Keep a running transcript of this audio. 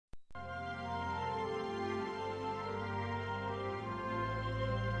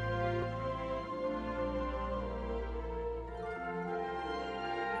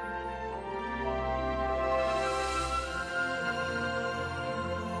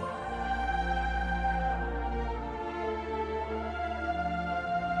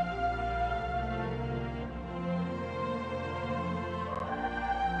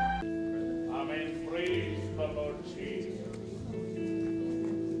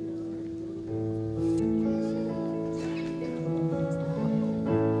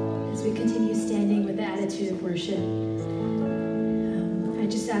of worship. I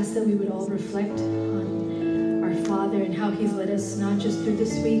just ask that we would all reflect on our Father and how He's led us, not just through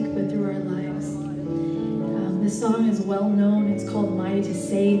this week, but through our lives. This song is well known. It's called Mighty to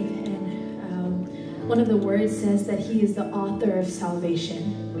Save. And one of the words says that He is the author of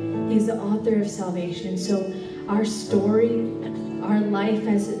salvation. He's the author of salvation. So our story, our life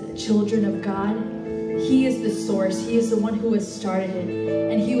as children of God, He is the source. He is the one who has started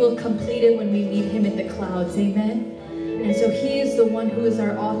it. And He will complete it when we meet Him in the clouds. Amen? And so He is the one who is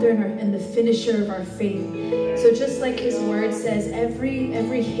our author and the finisher of our faith. So just like His word says,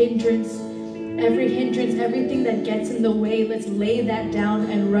 every hindrance, everything that gets in the way, let's lay that down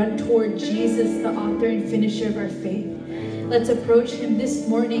and run toward Jesus, the author and finisher of our faith. Let's approach Him this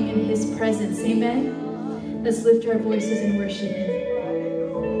morning in His presence. Amen? Let's lift our voices and worship Him.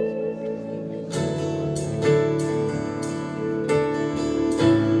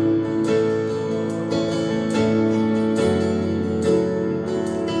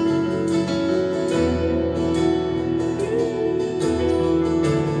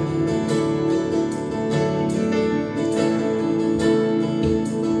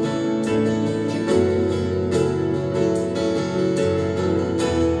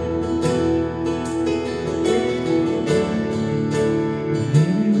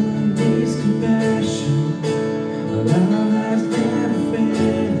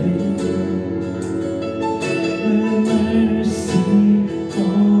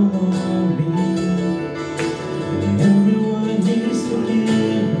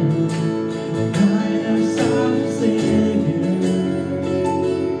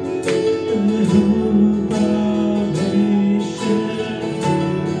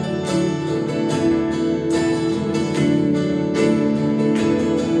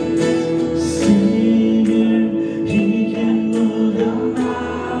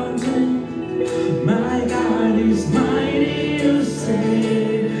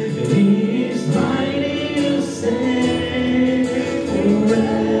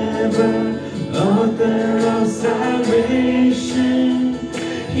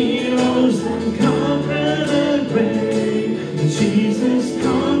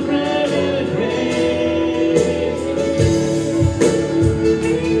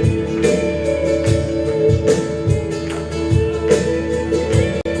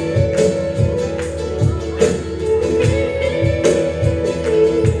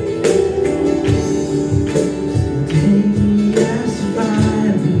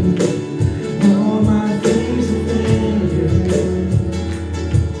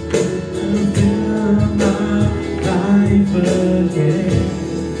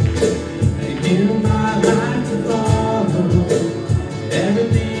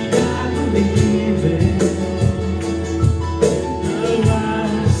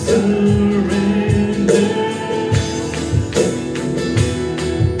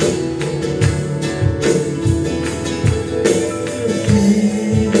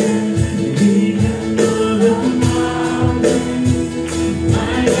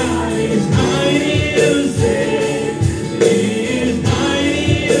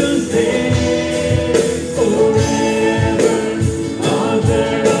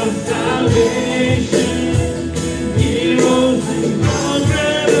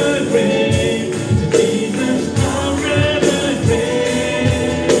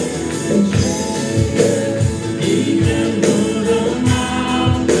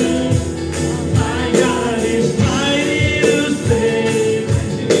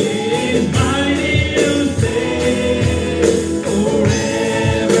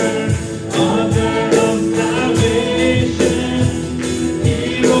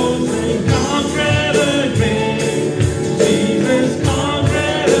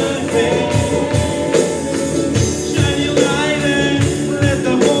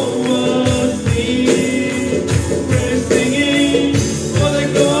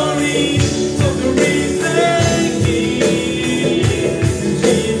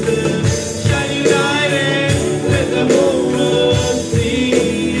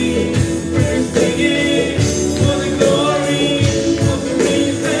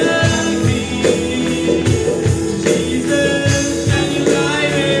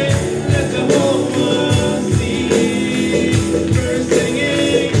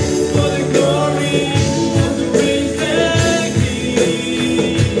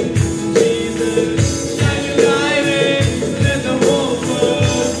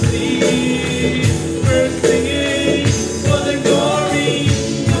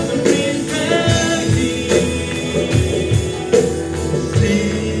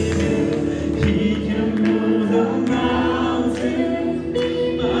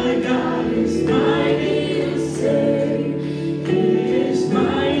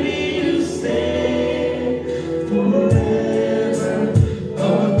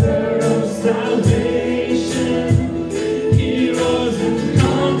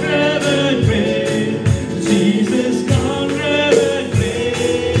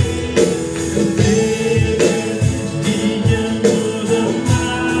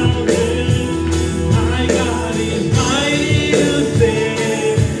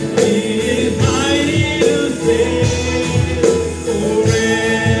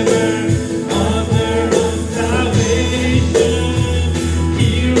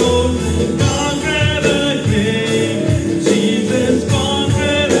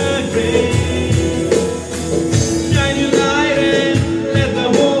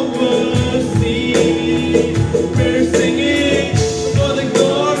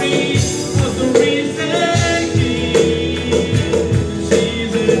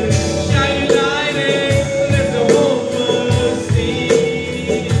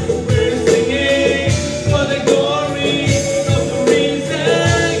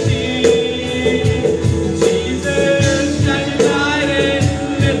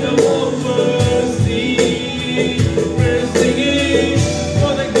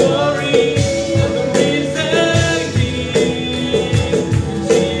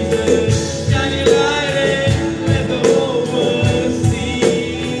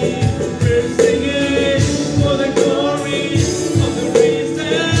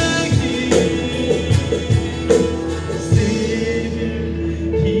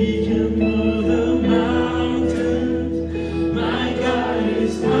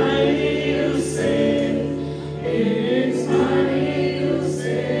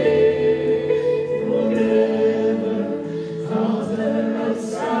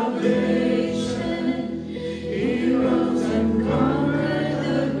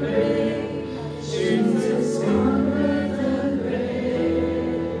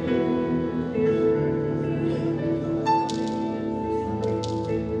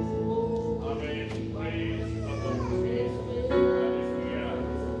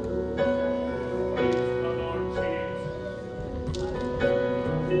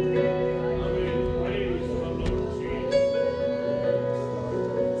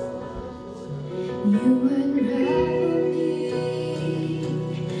 You unravel me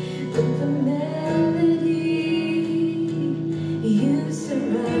with a melody. You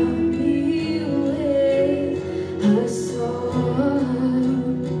surround me with a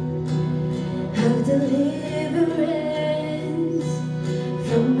song of deliverance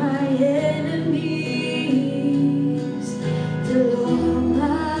from my enemies, till all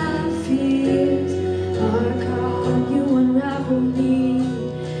my fears are gone. You unravel me,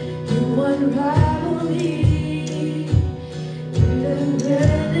 you unravel me with a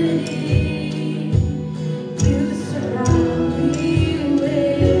melody. You surround me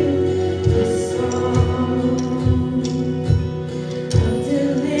with a song of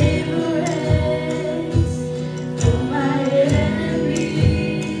deliverance from my enemies,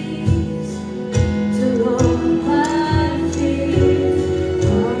 till all my fears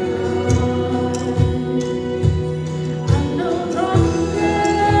are gone. I'm no longer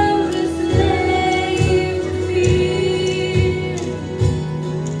a slave.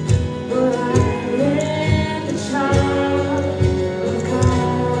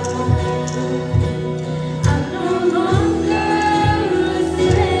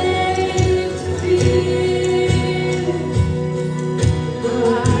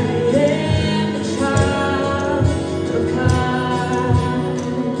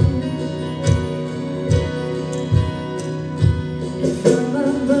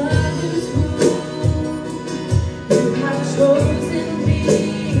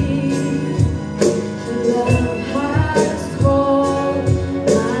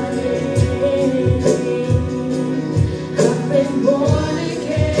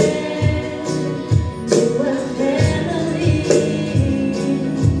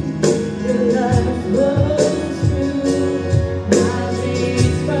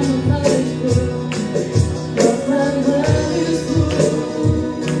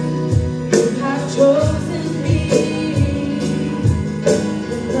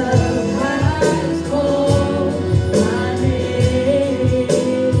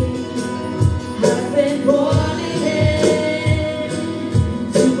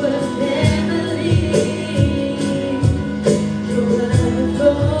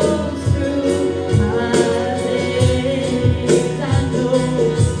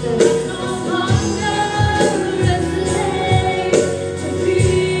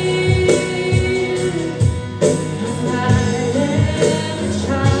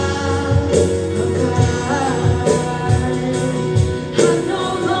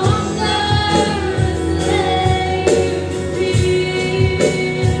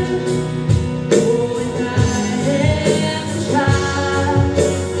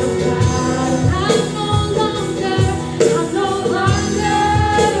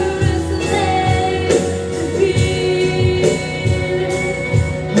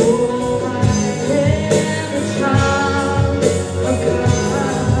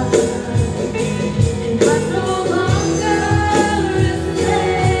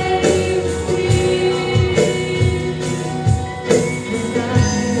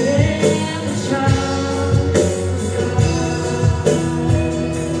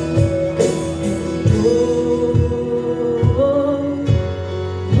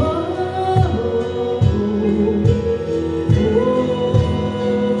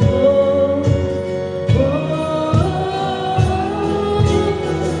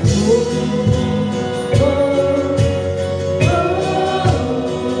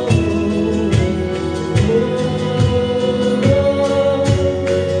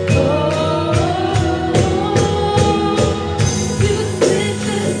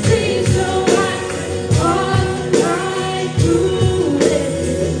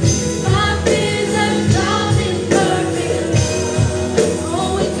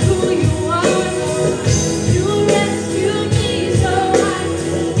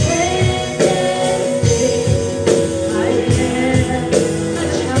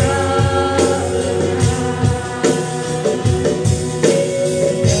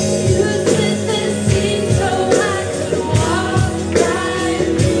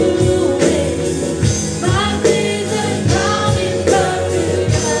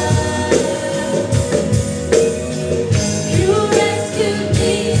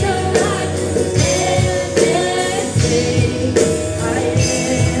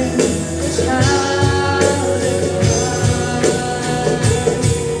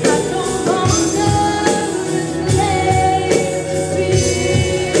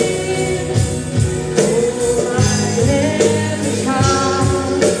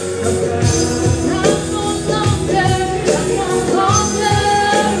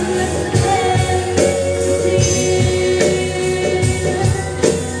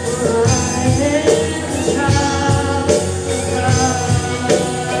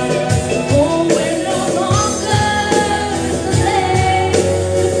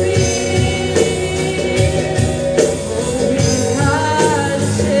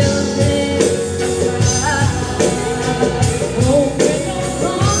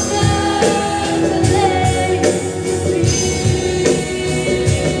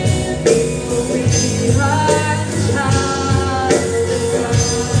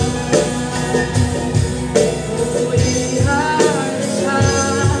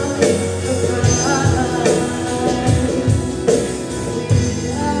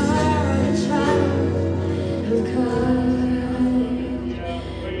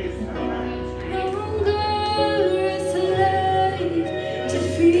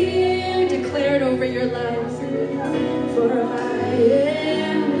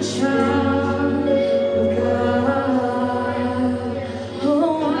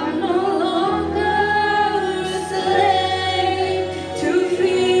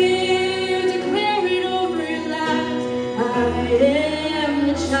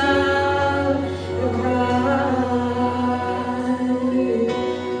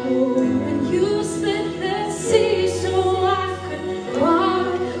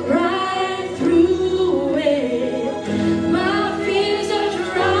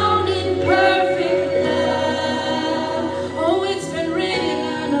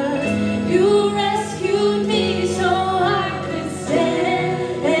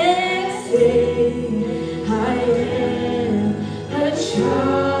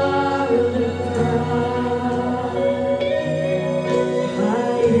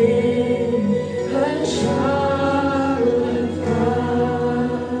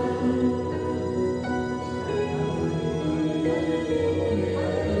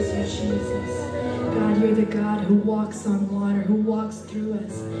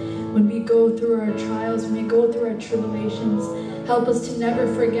 Help us to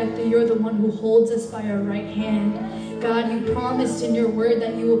never forget that you're the one who holds us by our right hand. God, you promised in your word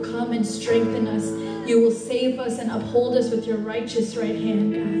that you will come and strengthen us. You will save us and uphold us with your righteous right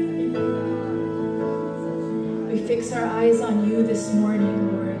hand, God. We fix our eyes on you this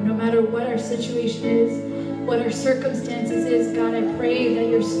morning, Lord. No matter what our situation is, what our circumstances is, God, I pray that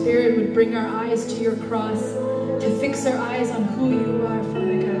your spirit would bring our eyes to your cross, to fix our eyes on who you are,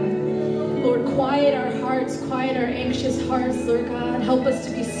 Father God. Lord, quiet our hearts, quiet our anxious hearts, Lord God. Help us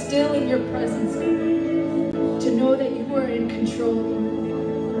to be still in your presence, God, to know that you are in control, Lord.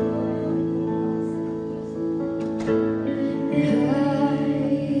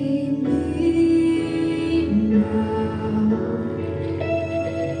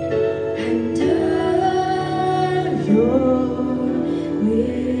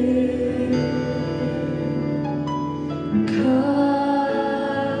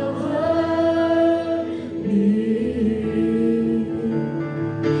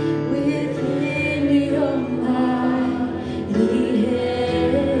 Within your mighty hand.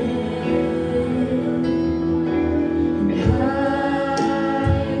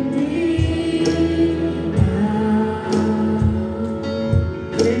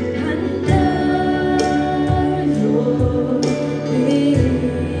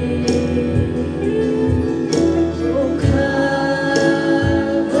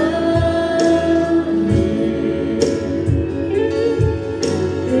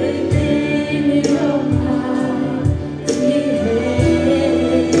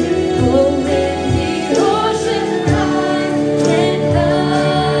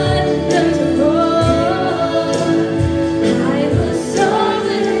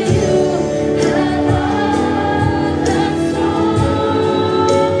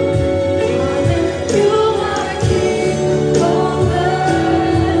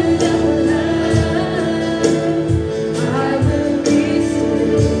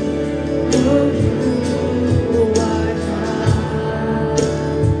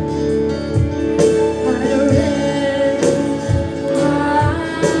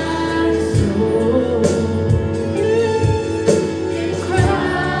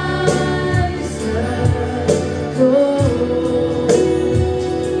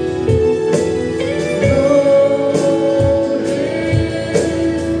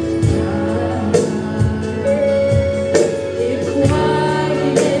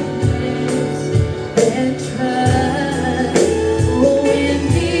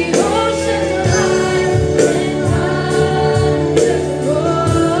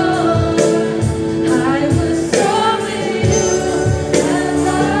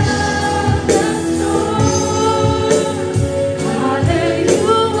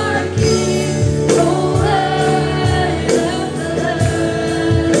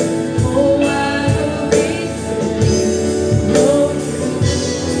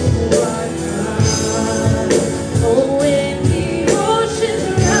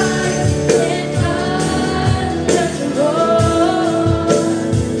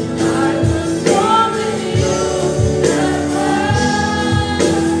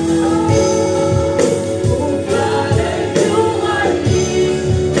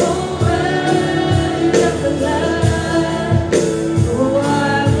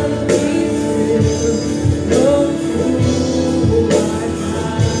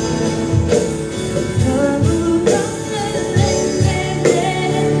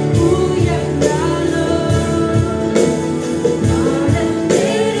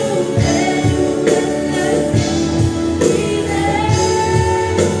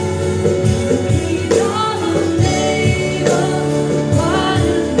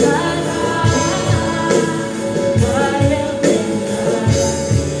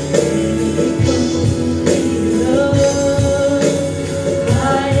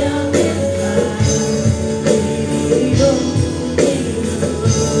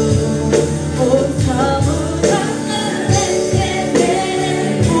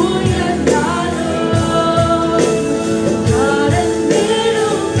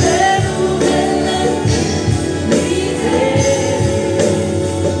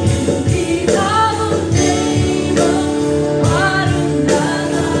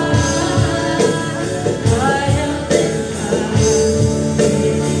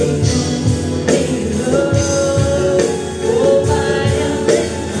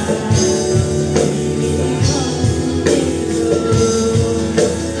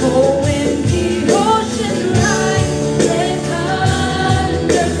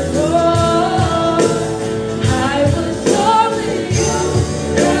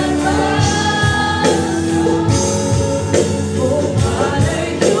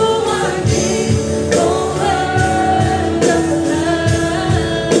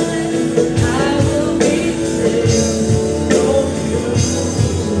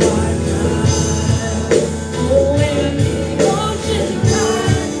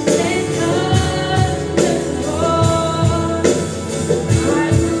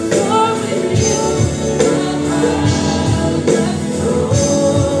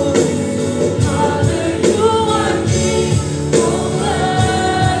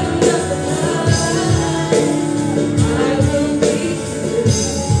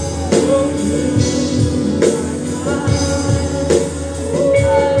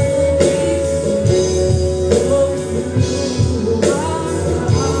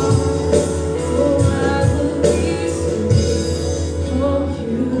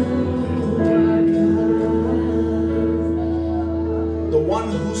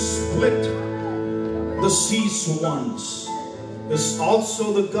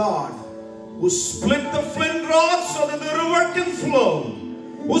 God who split the flint rock so that the river can flow,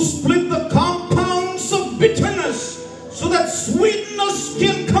 who split the compounds of bitterness so that sweetness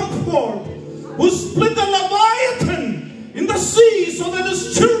can come forth, who split the Leviathan in the sea so that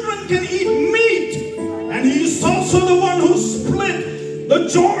his children can eat meat. And he is also the one who split the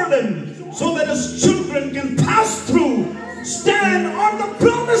Jordan so that his children can pass through, stand on the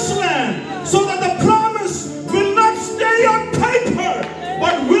promised land, so that the promise will not stay on paper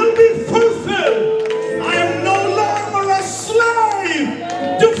but will be fulfilled. I am no longer a slave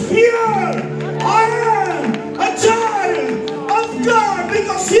to fear. I am a child of God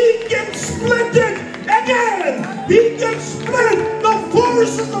because he can split it again. He can split the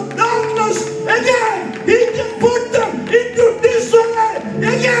forces of darkness again. He can put them into disarray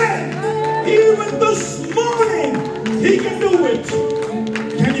again. Even this morning, he can do it.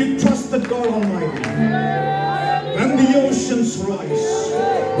 Can you trust the God Almighty? When the oceans rise,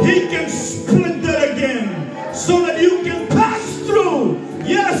 he can split it again so that you can pass through.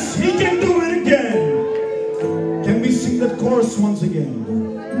 Yes, he can do it again. Can we sing that chorus once again?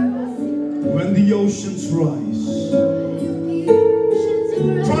 When the oceans rise,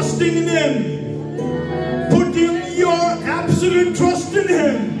 trusting in him, putting your absolute trust in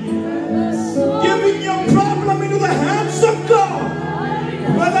him, giving your problem into the hands of God,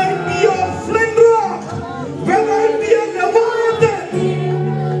 whether it be a flint rock, whether it be a Leviathan,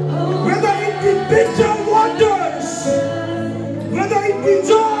 whether it be bitter waters, whether it be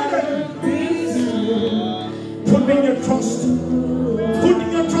Jordan, putting your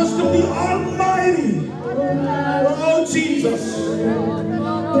trust in the Almighty. Oh Jesus,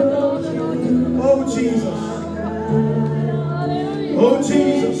 oh Jesus, oh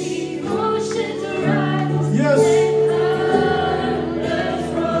Jesus. Yes.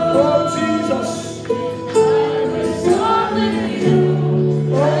 Oh Jesus.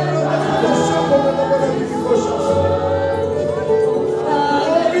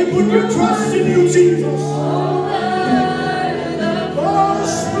 Oh, we put your trust in you, Jesus. Oh,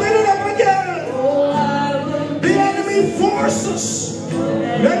 split it up again. The enemy forces.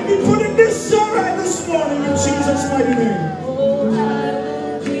 Let me put in disarray this morning in Jesus' mighty name.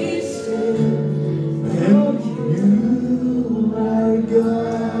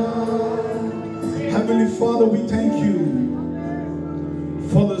 Heavenly Father, we thank you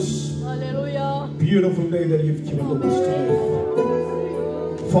for this beautiful day that you've given to us today.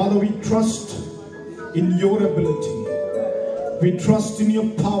 Father, we trust in your ability. We trust in your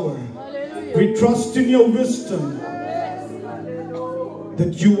power. We trust in your wisdom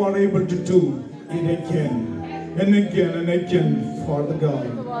that you are able to do it again and again and again, Father God.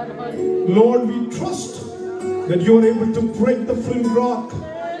 Lord, we trust that you are able to break the flint rock,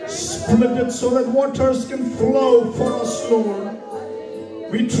 split it so that waters can flow for us, Lord.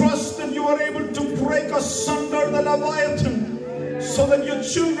 We trust that you are able to break asunder the Leviathan so that your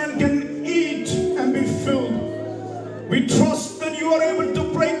children can eat and be filled. We trust that you are able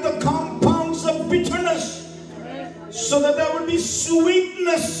to break the compounds of bitterness so that there will be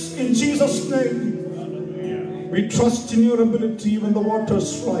sweetness in Jesus' name. We trust in your ability when the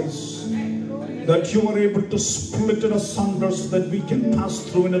waters rise, that you are able to split it asunder so that we can pass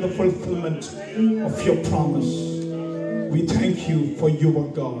through into the fulfillment of your promise. We thank you for you are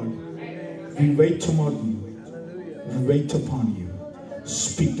God. We wait upon you. We wait upon you.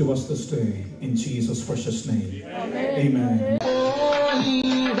 Speak to us this day in Jesus' precious name. Amen.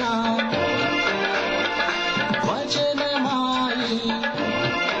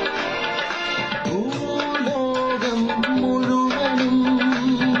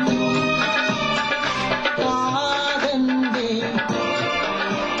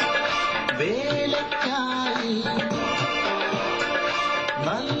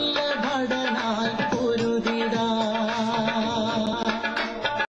 நல்ல